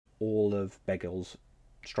all of Begil's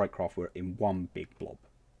strike craft were in one big blob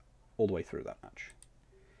all the way through that match.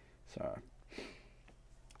 So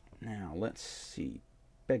now let's see.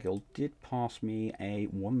 Begil did pass me a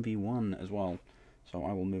 1v1 as well, so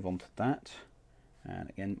I will move on to that. And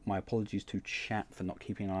again, my apologies to chat for not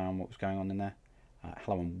keeping an eye on what was going on in there.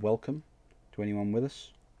 Hello and welcome to anyone with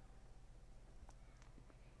us.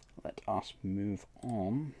 Let us move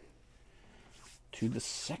on to the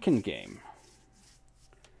second game.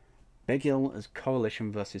 Begil as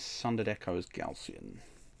Coalition versus Sundered Echo as Galcian.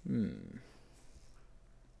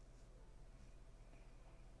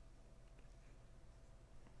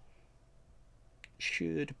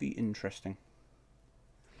 Should be interesting.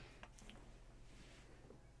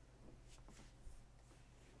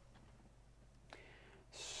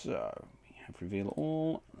 So, we have reveal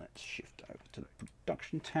all. Let's shift over to the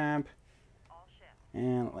production tab.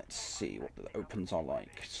 And let's see what the opens are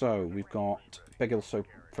like. So, we've got Begil so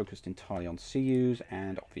focused entirely on CUs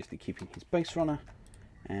and obviously keeping his base runner.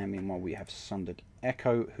 And meanwhile, we have Sundered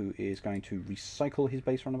Echo, who is going to recycle his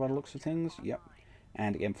base runner by the looks of things. Yep.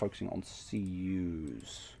 And again, focusing on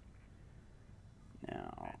CUs.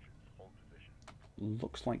 Now,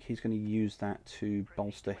 looks like he's going to use that to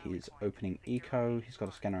bolster his opening eco. He's got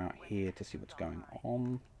a scanner out here to see what's going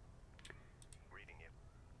on.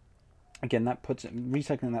 Again, that puts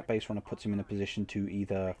recycling that base runner puts him in a position to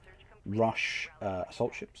either rush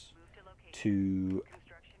assault ships, to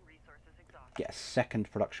get a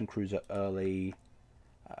second production cruiser early.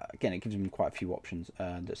 Again, it gives him quite a few options,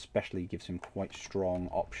 and especially gives him quite strong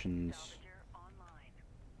options.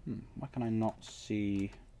 Why can I not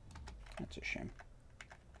see? That's a shame.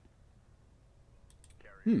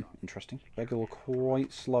 Interesting. Begil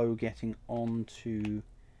quite slow getting onto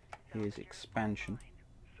his expansion.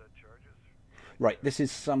 Right, this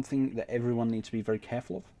is something that everyone needs to be very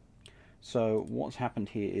careful of. So what's happened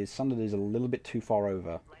here is Sundered is a little bit too far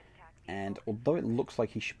over, and although it looks like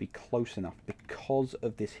he should be close enough, because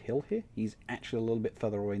of this hill here, he's actually a little bit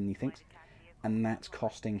further away than he thinks, and that's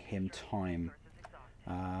costing him time.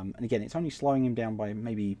 And again, it's only slowing him down by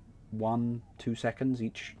maybe 1-2 seconds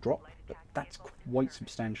each drop, but that's quite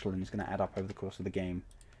substantial and is going to add up over the course of the game.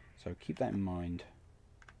 So keep that in mind.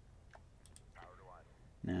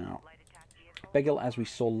 Now, Begil, as we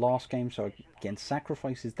saw last game, so again,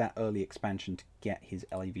 sacrifices that early expansion to get his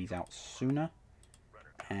LAVs out sooner.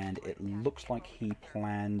 And it looks like he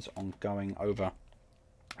plans on going over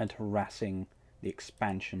and harassing the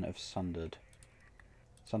expansion of Sundered.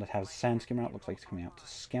 Sundered has a sand skimmer out. Looks like he's coming out to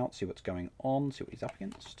scout, see what's going on, see what he's up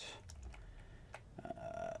against.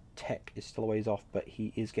 Tech is still a ways off, but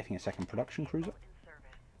he is getting a second production cruiser,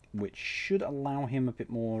 which should allow him a bit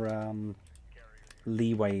more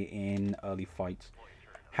leeway in early fights.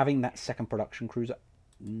 Having that second production cruiser,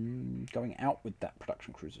 going out with that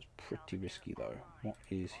production cruiser is pretty risky though. What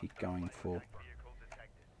is he going for? Is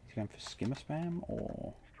he going for skimmer spam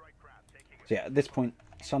or? So yeah, at this point,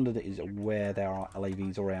 Sundered is aware there are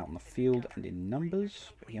LAVs already out in the field and in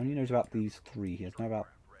numbers, but he only knows about these three. He doesn't know about.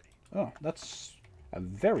 Oh, that's a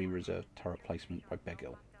very reserved turret placement by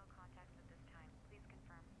Begil.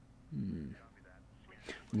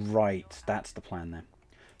 Right, that's the plan then.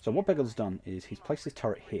 So what Begil's done is he's placed his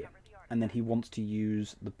turret here, and then he wants to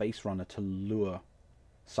use the base runner to lure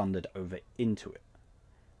Sundered over into it.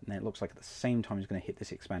 And then it looks like at the same time he's going to hit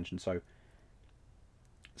this expansion. So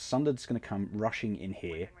Sundered's going to come rushing in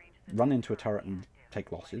here, run into a turret and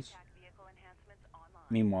take losses.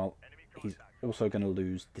 Meanwhile, he's also going to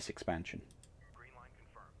lose this expansion.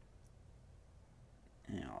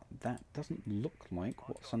 Now, that doesn't look like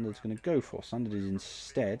what Sundered's going to go for. Sundered is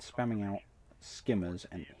instead spamming out skimmers,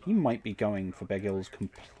 and he might be going for Begil's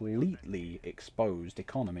completely exposed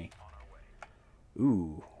economy.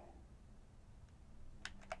 Ooh.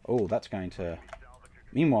 Oh, that's going to...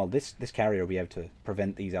 Meanwhile, this carrier will be able to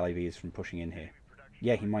prevent these LAVs from pushing in here.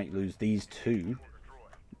 Yeah, he might lose these two,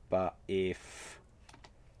 but if...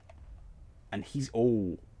 And he's...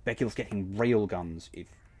 Oh, Begil's getting railguns. If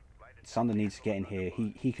Sundered needs to get in here,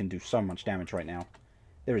 he can do so much damage right now.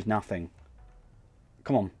 There is nothing.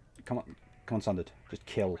 Come on. Come on. Come on, Sundered. Just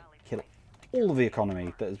kill all of the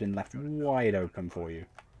economy that has been left wide open for you.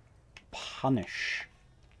 Punish.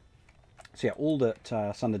 So yeah, all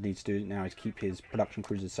that Sundered needs to do now is keep his production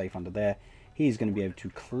cruisers safe under there. He's going to be able to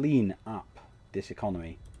clean up this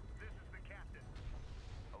economy.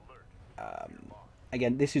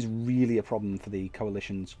 Again, this is really a problem for the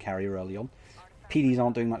Coalition's carrier early on. PDs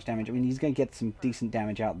aren't doing much damage. I mean, he's going to get some decent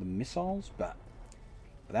damage out of the missiles, but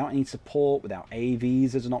without any support, without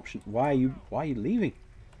AVs as an option, why are you leaving?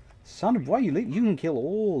 Son, why are you leaving? You can kill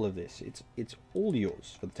all of this. It's all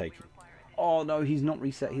yours for the taking. Oh no, he's not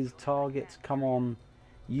reset his targets. Come on.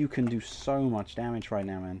 You can do so much damage right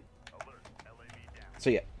now, man. So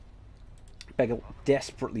yeah. Begil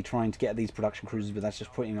desperately trying to get at these production cruisers, but that's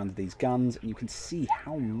just putting him under these guns. And you can see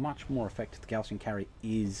how much more effective the Gaussian carry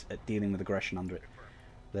is at dealing with aggression under it.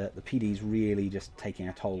 The PD's really just taking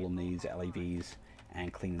a toll on these LAVs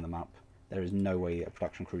and cleaning them up. There is no way a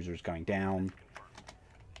production cruiser is going down.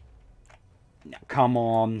 Now, come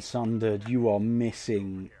on, Sundered, you are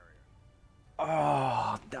missing.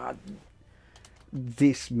 Oh,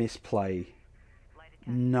 this misplay.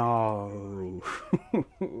 No.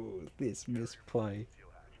 This misplay.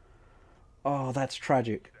 Oh, that's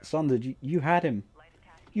tragic. Sundered, you had him.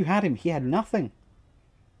 You had him. He had nothing.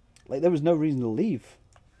 Like, there was no reason to leave.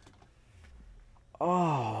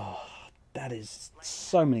 Oh, that is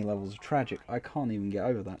so many levels of tragic. I can't even get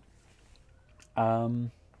over that.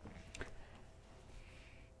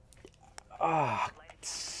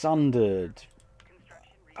 Sundered.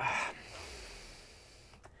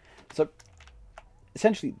 So,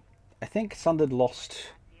 essentially, I think Sundered lost...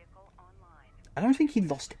 I don't think he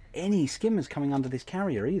lost any skimmers coming under this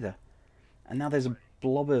carrier either. And now there's a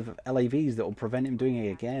blob of LAVs that will prevent him doing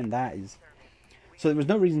it again. That is... So there was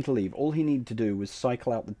no reason to leave. All he needed to do was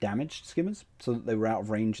cycle out the damaged skimmers so that they were out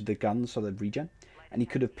of range of the guns so they'd regen. And he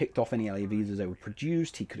could have picked off any LAVs as they were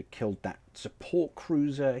produced. He could have killed that support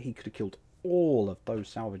cruiser. He could have killed all of those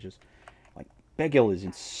salvages. Like, Begil is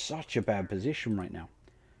in such a bad position right now.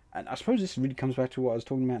 And I suppose this really comes back to what I was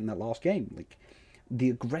talking about in that last game. Like,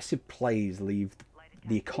 the aggressive plays leave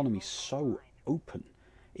the economy so open.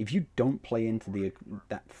 If you don't play into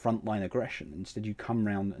that frontline aggression, instead you come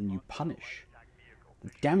around and you punish, the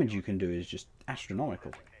damage you can do is just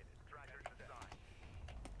astronomical.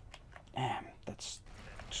 Damn, that's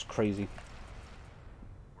just crazy.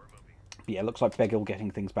 But yeah, it looks like Begil getting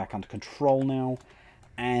things back under control now.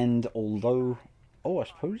 And although... Oh, I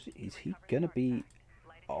suppose... Is he going to be...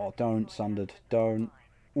 Oh, don't, Sundered. Don't.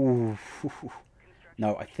 Ooh.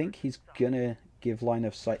 No, I think he's going to give line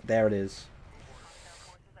of sight. There it is.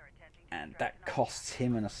 And that costs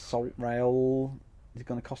him an assault rail. Is it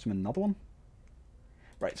going to cost him another one?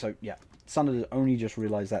 Right, so, yeah. Sundered only just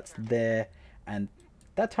realised that's there. And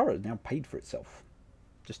that turret is now paid for itself.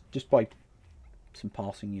 Just by some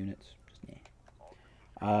passing units. Just,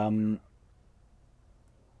 yeah.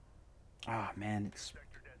 Man, it's...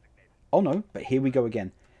 Oh, no, but here we go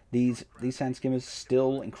again. These sand skimmers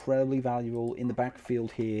still incredibly valuable in the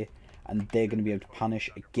backfield here, and they're going to be able to punish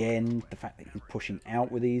again the fact that he's pushing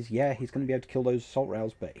out with these. Yeah, he's going to be able to kill those assault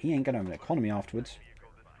rails, but he ain't going to have an economy afterwards.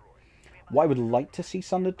 What I would like to see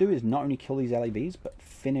Sundered do is not only kill these LAVs, but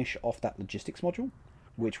finish off that logistics module,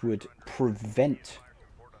 which would prevent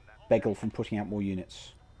Begil from putting out more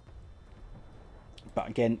units. But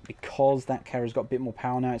again, because that carrier's got a bit more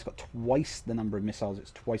power now, it's got twice the number of missiles,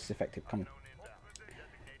 it's twice as effective. Come on.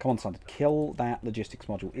 Come on, Sundered. Kill that logistics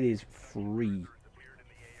module. It is free.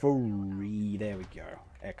 Free. There we go.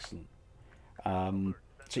 Excellent.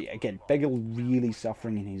 So yeah, again, Begil really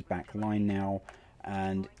suffering in his back line now.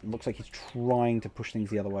 And it looks like he's trying to push things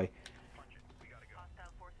the other way.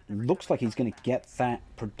 Looks like he's going to get that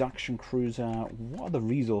production cruiser. What are the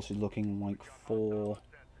resources looking like for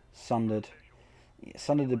Sundered? Yeah,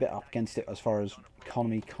 Sundered a bit up against it as far as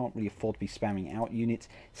economy. Can't really afford to be spamming out units.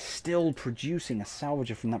 Still producing a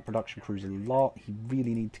salvager from that production cruiser a lot. He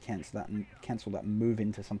really needs to cancel that and move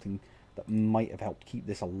into something that might have helped keep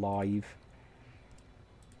this alive.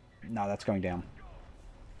 No, that's going down.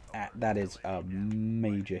 That is a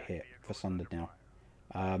major hit for Sundered now.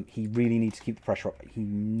 He really needs to keep the pressure up. He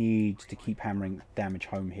needs to keep hammering damage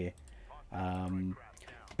home here.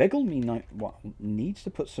 Begil needs to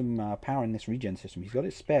put some power in this regen system. He's got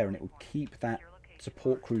it spare, and it will keep that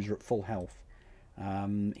support cruiser at full health.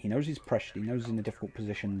 He knows he's pressured. He knows he's in a difficult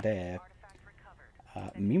position there.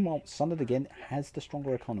 Meanwhile, Sundered again has the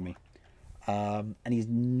stronger economy. And he's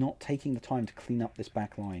not taking the time to clean up this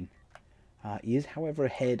back line. He is, however,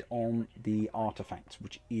 ahead on the artifacts,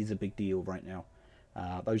 which is a big deal right now.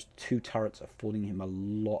 Those two turrets are affording him a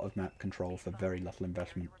lot of map control for very little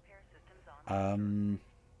investment.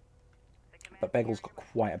 But Begil's got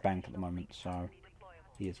quite a bank at the moment, so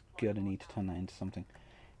he is going to need to turn that into something.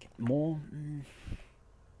 Get more...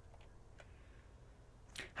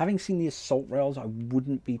 Having seen the assault rails, I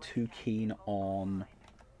wouldn't be too keen on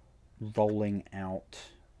rolling out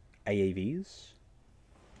AAVs.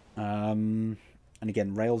 And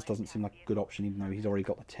again, rails doesn't seem like a good option, even though he's already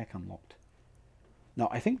got the tech unlocked. Now,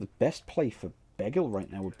 I think the best play for Begil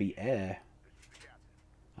right now would be air.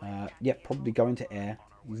 Yeah, probably go into air.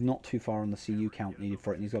 He's not too far on the CU count needed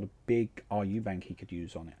for it, and he's got a big RU bank he could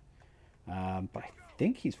use on it. But I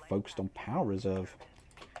think he's focused on power reserve.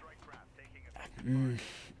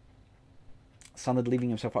 Sundered leaving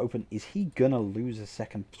himself open. Is he gonna lose a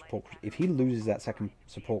second support cruiser? If he loses that second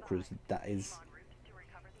support cruiser, that is...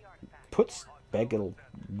 puts Begil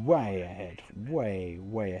way ahead. Way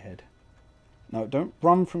ahead. No, don't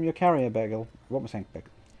run from your carrier, Begil. What am I saying, Begil?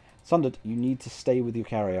 Sundered, you need to stay with your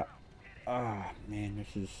carrier. Ah, man,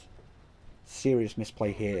 this is serious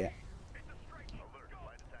misplay here.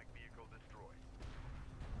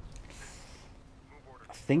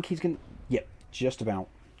 I think he's going to... Yep, just about.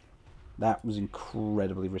 That was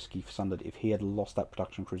incredibly risky for Sundered. If he had lost that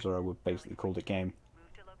production cruiser, I would have basically called it game.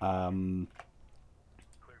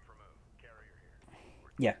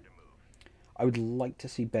 Yeah. I would like to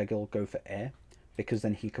see Begil go for air, because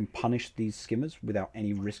then he can punish these skimmers without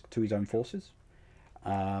any risk to his own forces.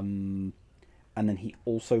 And then he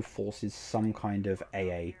also forces some kind of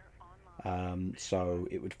AA. So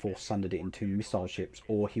it would force Sundered into missile ships,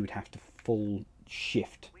 or he would have to full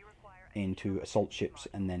shift into assault ships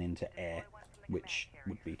and then into air, which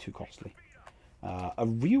would be too costly. A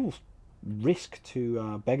real risk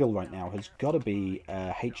to Begil right now has got to be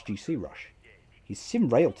HGC rush. He's seen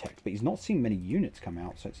rail tech, but he's not seen many units come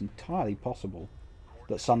out, so it's entirely possible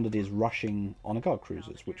that Sundered is rushing honor guard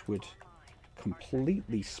cruisers, which would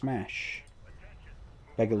completely smash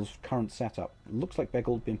Begil's current setup. Looks like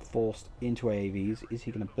Begil's been forced into AAVs. Is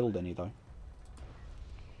he going to build any, though?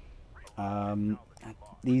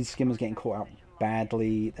 These skimmers getting caught out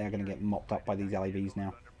badly. They're going to get mopped up by these LAVs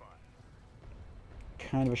now.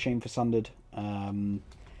 Kind of a shame for Sundered.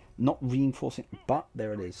 Not reinforcing, but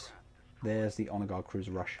there it is. There's the honor guard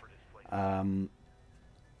cruiser rush. The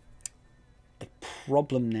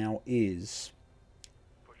problem now is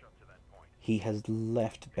he has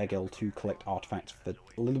left Begil to collect artifacts for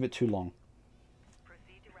a little bit too long.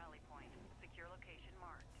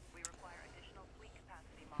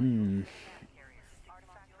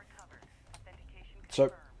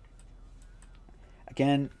 So,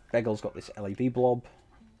 again, Begil's got this LAV blob.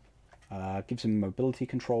 Gives him mobility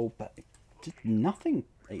control, but just nothing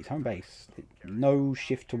at his home base. No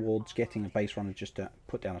shift towards getting a base runner just to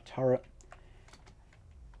put down a turret.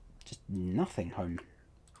 Just nothing home.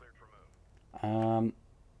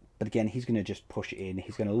 But again, he's going to just push in.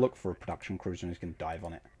 He's going to look for a production cruiser and he's going to dive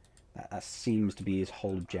on it. That seems to be his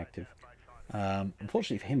whole objective.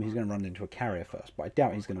 Unfortunately for him, he's going to run into a carrier first, but I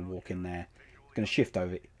doubt he's going to walk in there. He's going to shift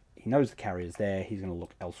over. He knows the carrier's there. He's going to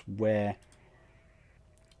look elsewhere.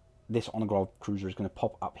 This honor guard cruiser is going to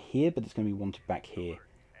pop up here, but it's going to be wanted back here.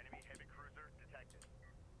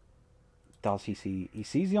 Does he see? He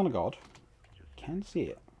sees the honor guard. Can see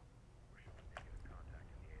it.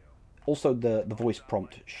 Also, the voice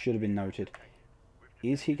prompt should have been noted.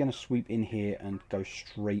 Is he going to sweep in here and go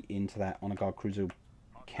straight into that honor guard cruiser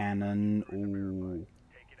cannon? Ooh.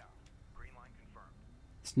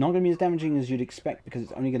 It's not going to be as damaging as you'd expect because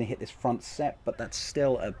it's only going to hit this front set, but that's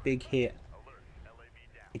still a big hit.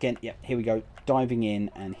 Again, yeah, here we go. Diving in,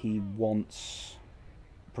 and he wants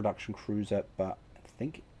production cruiser, but I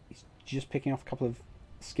think he's just picking off a couple of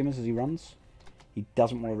skimmers as he runs. He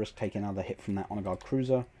doesn't want to risk taking another hit from that honor guard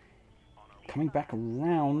cruiser. Coming back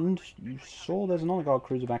around, you saw there's an honor guard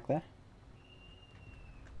cruiser back there.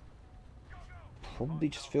 Probably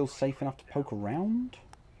just feels safe enough to poke around.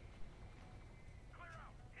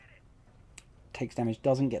 Takes damage,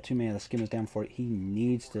 doesn't get too many of the skimmers down for it. He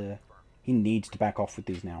needs to back off with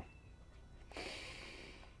these now.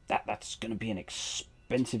 That's going to be an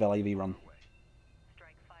expensive LAV run.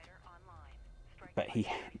 But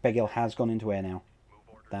Begil has gone into air now.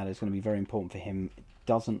 That is going to be very important for him. It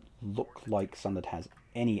doesn't look like Sundered has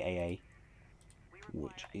any AA,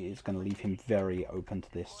 which is going to leave him very open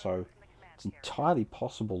to this. So it's entirely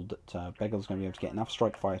possible that Begil's going to be able to get enough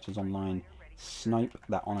strike fighters online, snipe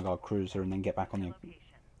that honor guard cruiser, and then get back on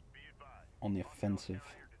the offensive.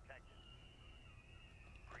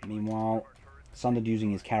 Meanwhile, Sundered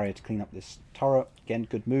using his carrier to clean up this turret. Again,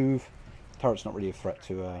 good move. Turret's not really a threat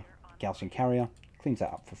to a Gaussian carrier. Cleans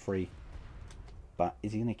that up for free. But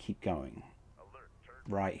is he going to keep going?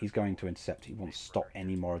 Right, he's going to intercept. He won't stop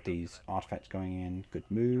any more of these artifacts going in. Good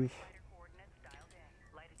move.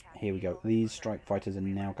 Here we go. These strike fighters are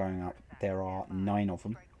now going up. There are 9 of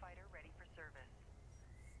them.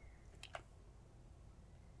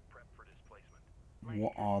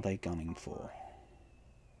 What are they gunning for?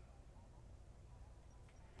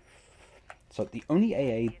 So the only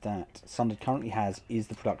AA that Sundered currently has is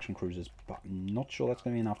the production cruisers, but I'm not sure that's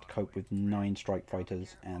going to be enough to cope with 9 strike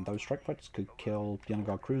fighters, and those strike fighters could kill the honor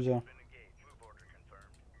guard cruiser.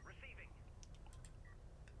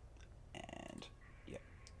 And yeah,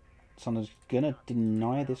 Sundered's going to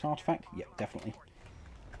deny this artifact. Yep, definitely.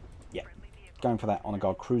 Yeah, going for that honor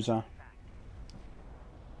guard cruiser.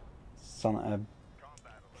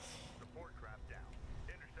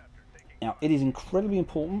 Now, it is incredibly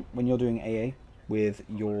important when you're doing AA with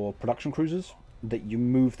your production cruisers that you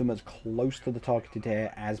move them as close to the targeted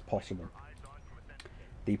air as possible.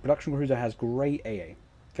 The production cruiser has great AA,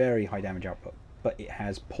 very high damage output, but it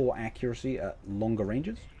has poor accuracy at longer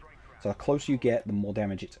ranges. So the closer you get, the more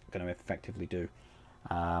damage it's going to effectively do.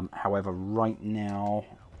 However, right now,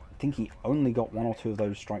 I think he only got 1 or 2 of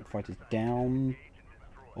those strike fighters down.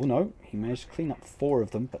 Oh no, he managed to clean up 4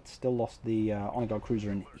 of them, but still lost the honor guard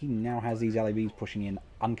cruiser, and he now has these LAVs pushing in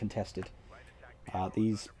uncontested.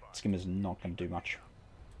 These skimmers are not going to do much.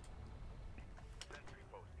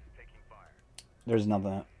 There's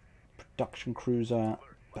another production cruiser,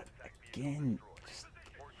 but again,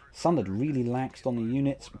 Sundered really laxed on the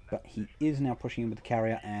units, but he is now pushing in with the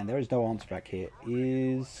carrier, and there is no answer back here.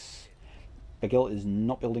 Begil is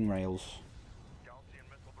not building rails.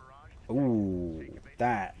 Ooh,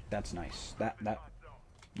 that's nice.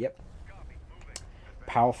 Yep.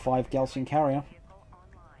 Power 5 Gaussian carrier.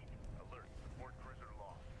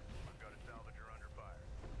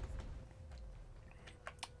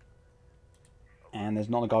 And there's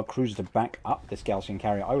an honor guard cruiser to back up this Gaussian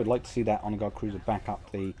carrier. I would like to see that honor guard cruiser back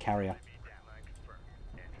up the carrier.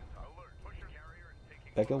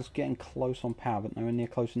 Begil's getting close on power, but nowhere near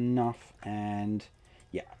close enough. And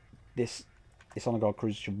yeah, this honor guard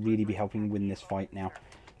cruiser should really be helping win this fight now.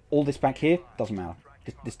 All this back here doesn't matter.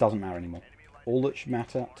 This doesn't matter anymore. All that should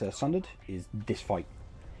matter to Sundered is this fight.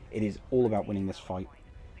 It is all about winning this fight.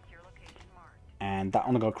 And that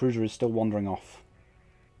honor guard cruiser is still wandering off.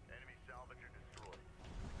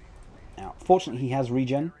 Now, fortunately, he has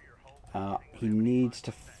regen. He needs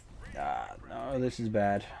to... no, this is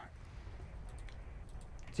bad.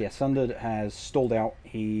 So yeah, Sundered has stalled out.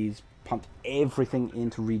 He's pumped everything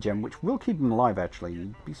into regen, which will keep him alive, actually.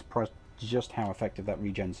 You'd be surprised just how effective that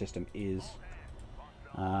regen system is.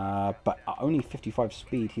 But at only 55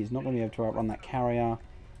 speed, he's not going to be able to outrun that carrier.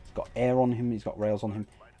 He's got air on him, he's got rails on him.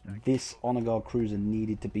 This honor guard cruiser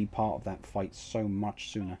needed to be part of that fight so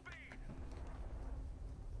much sooner.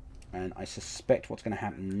 And I suspect what's going to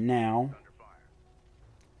happen now...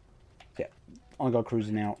 Yeah, honor guard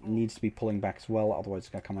cruiser now needs to be pulling back as well, otherwise it's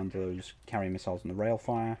going to come under those carrier missiles and the rail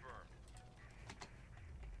fire.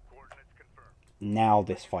 Now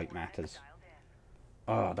this fight matters.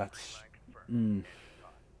 Oh, that's... Now,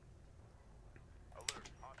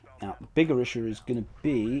 the bigger issue is going to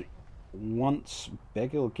be, once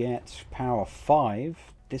Begil gets power 5,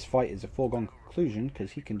 this fight is a foregone conclusion,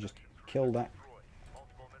 because he can just kill that.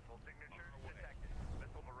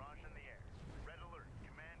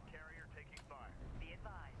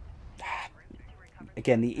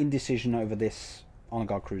 Again, the indecision over this honor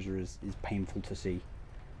guard cruiser is painful to see.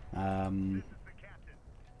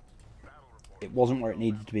 It wasn't where it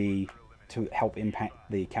needed to be to help impact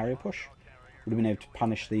the carrier push. Would have been able to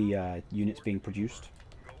punish the units being produced.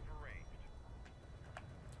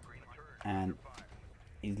 And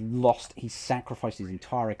he sacrificed his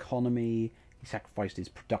entire economy, he sacrificed his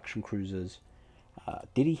production cruisers.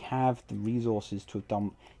 Did he have the resources to have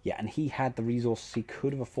done... Yeah, and he had the resources. He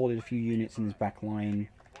could have afforded a few units in his back line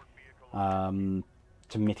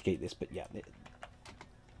to mitigate this. But yeah,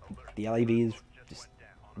 the LAVs just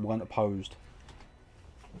weren't opposed.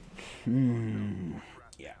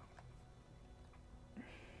 Yeah.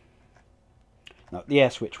 No, the air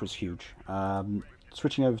switch was huge.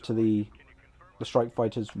 Switching over to the strike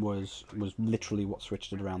fighters was literally what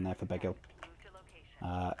switched it around there for Begil.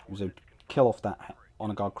 It was a kill off that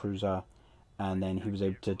honor guard cruiser, and then he was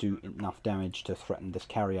able to do enough damage to threaten this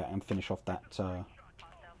carrier and finish off that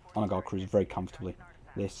honor guard cruiser very comfortably.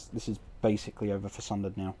 This is basically over for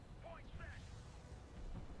Sundered now.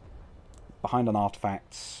 Behind on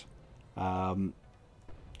artifacts,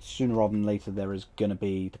 sooner rather than later there is going to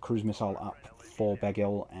be the cruise missile up for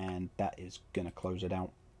Begil, and that is going to close it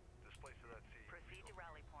out.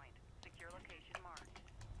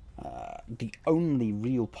 The only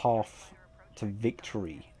real path to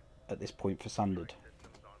victory at this point for Sundered,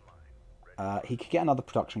 he could get another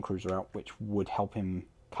production cruiser out, which would help him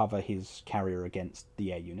cover his carrier against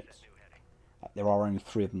the air units. There are only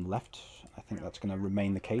 3 of them left. I think that's going to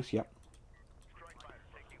remain the case, yep.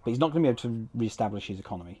 But he's not going to be able to re-establish his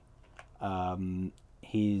economy.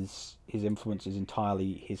 His influence is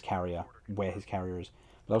entirely his carrier, where his carrier is.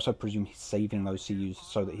 But I also presume he's saving those CUs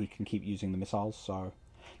so that he can keep using the missiles, so...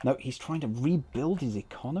 No, he's trying to rebuild his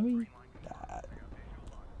economy?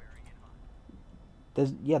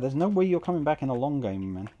 There's no way you're coming back in the long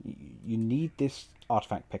game, man. You need this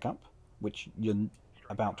artifact pickup, which you're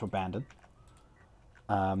about to abandon.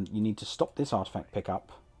 You need to stop this artifact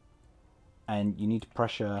pickup, and you need to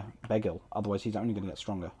pressure Begil, otherwise he's only going to get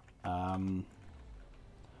stronger. So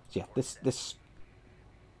yeah, this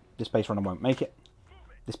base runner won't make it.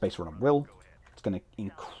 This base runner will. It's going to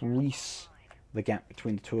increase the gap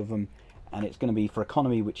between the two of them, and it's going to be for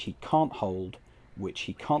economy which he can't hold, which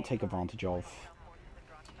he can't take advantage of.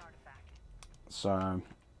 So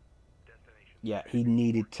yeah, he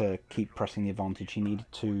needed to keep pressing the advantage. He needed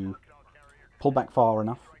to pull back far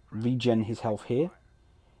enough, regen his health here.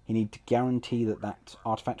 He needed to guarantee that that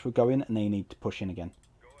artifact would go in, and then he needed to push in again.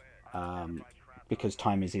 Because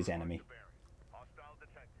time is his enemy.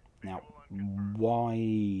 Now,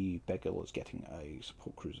 why Begil is getting a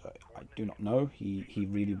support cruiser, I do not know. He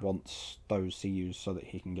really wants those CUs so that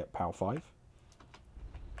he can get Power 5.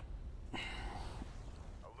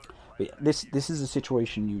 But yeah, this is a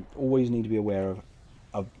situation you always need to be aware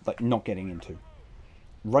of like not getting into.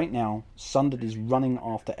 Right now, Sundered is running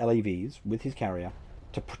after LAVs with his carrier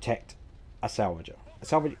to protect a salvager. A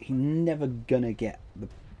salvager, he's never gonna get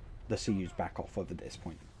the CUs back off over this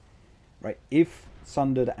point. Right? If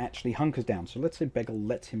Sundered actually hunkers down, so let's say Begil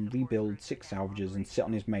lets him rebuild 6 salvagers and sit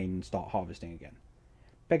on his main and start harvesting again.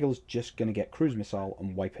 Begil's just going to get cruise missile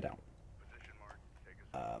and wipe it out.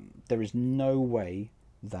 There is no way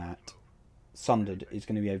that Sundered is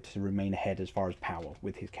going to be able to remain ahead as far as power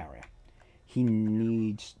with his carrier. He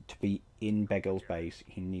needs to be in Begil's base,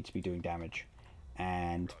 he needs to be doing damage,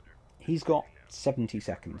 and he's got 70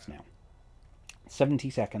 seconds now.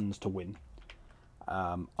 70 seconds to win.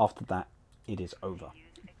 After that, it is over.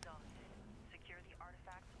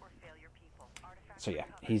 So yeah,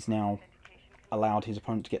 he's now allowed his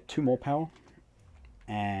opponent to get 2 more power,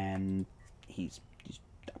 and I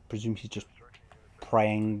presume he's just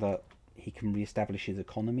praying that he can re-establish his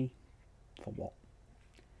economy. For what?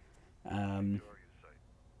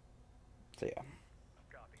 So yeah.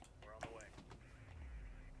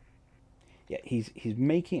 Yeah, he's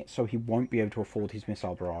making it so he won't be able to afford his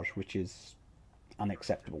missile barrage, which is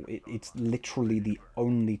unacceptable. It's literally the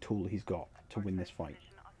only tool he's got to win this fight.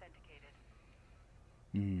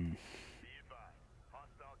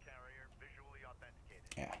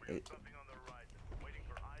 Yeah,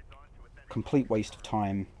 complete waste of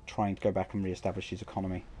time trying to go back and re-establish his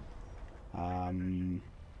economy.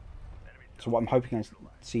 So what I'm hoping I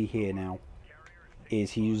see here now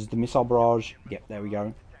is he uses the missile barrage. Yep, there we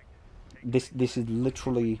go. This is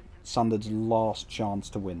literally Sundered's last chance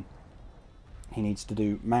to win. He needs to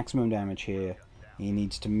do maximum damage here. He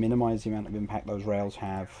needs to minimize the amount of impact those rails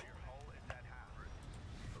have.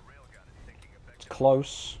 It's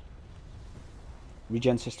close.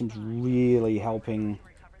 Regen system's really helping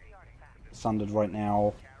Sundered right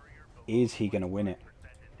now. Is he going to win it?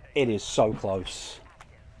 It is so close.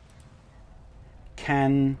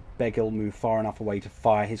 Can Begil move far enough away to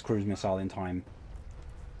fire his cruise missile in time?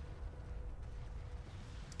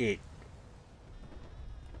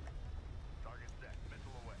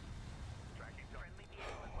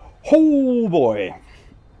 Oh boy!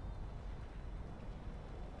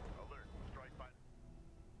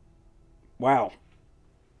 Wow.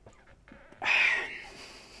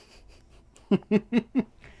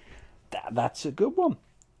 That's a good one.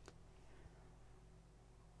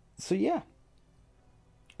 So yeah.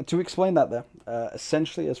 To explain that there,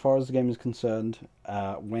 essentially as far as the game is concerned,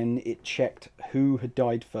 when it checked who had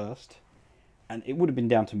died first, and it would have been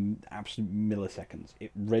down to absolute milliseconds,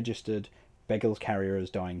 it registered Begil's carrier as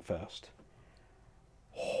dying first.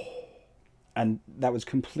 And that was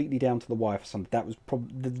completely down to the wire for some. That was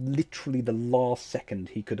probably literally the last second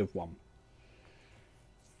he could have won.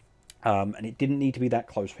 And it didn't need to be that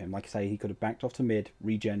close for him. Like I say, he could have backed off to mid,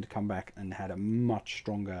 regen to come back, and had a much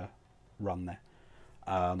stronger run there.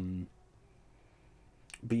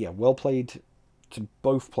 But yeah, well played to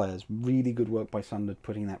both players. Really good work by Sundered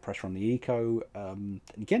putting that pressure on the eco.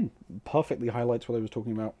 Again, perfectly highlights what I was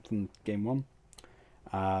talking about from game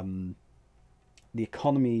 1. The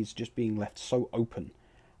economy is just being left so open,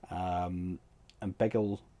 and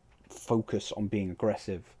Begil focus on being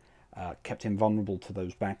aggressive kept him vulnerable to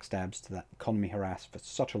those backstabs, to that economy harass for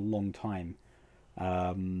such a long time.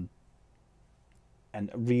 And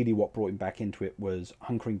really what brought him back into it was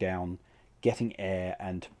hunkering down, getting air,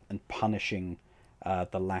 and punishing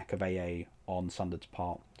the lack of AA on Sundered's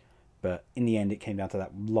part. But in the end, it came down to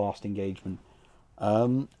that last engagement.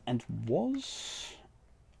 And was...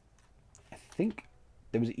 I think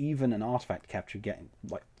there was even an artifact capture getting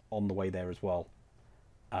on the way there as well.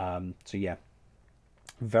 So yeah,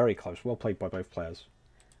 very close. Well played by both players.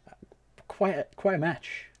 Quite a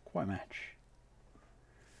match. Quite a match.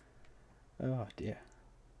 Oh dear.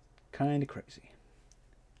 Kind of crazy.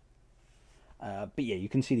 But yeah, you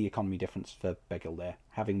can see the economy difference for Begil there,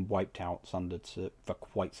 having wiped out Sundered for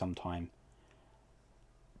quite some time.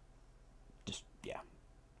 Just, yeah,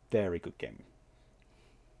 very good game.